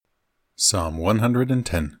Psalm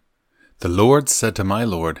 110. The Lord said to my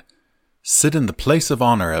Lord, "Sit in the place of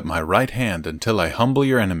honor at my right hand until I humble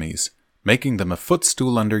your enemies, making them a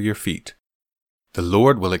footstool under your feet." The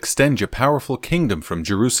Lord will extend your powerful kingdom from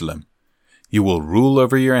Jerusalem. You will rule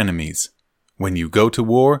over your enemies. When you go to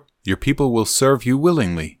war, your people will serve you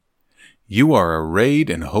willingly. You are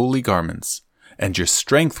arrayed in holy garments, and your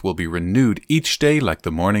strength will be renewed each day like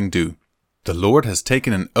the morning dew. The Lord has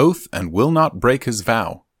taken an oath and will not break his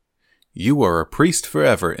vow. You are a priest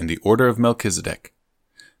forever in the order of Melchizedek.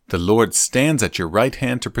 The Lord stands at your right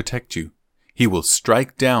hand to protect you. He will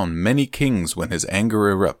strike down many kings when his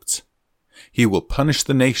anger erupts. He will punish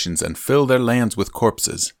the nations and fill their lands with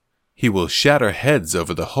corpses. He will shatter heads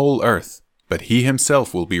over the whole earth, but he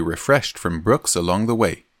himself will be refreshed from brooks along the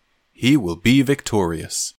way. He will be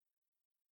victorious.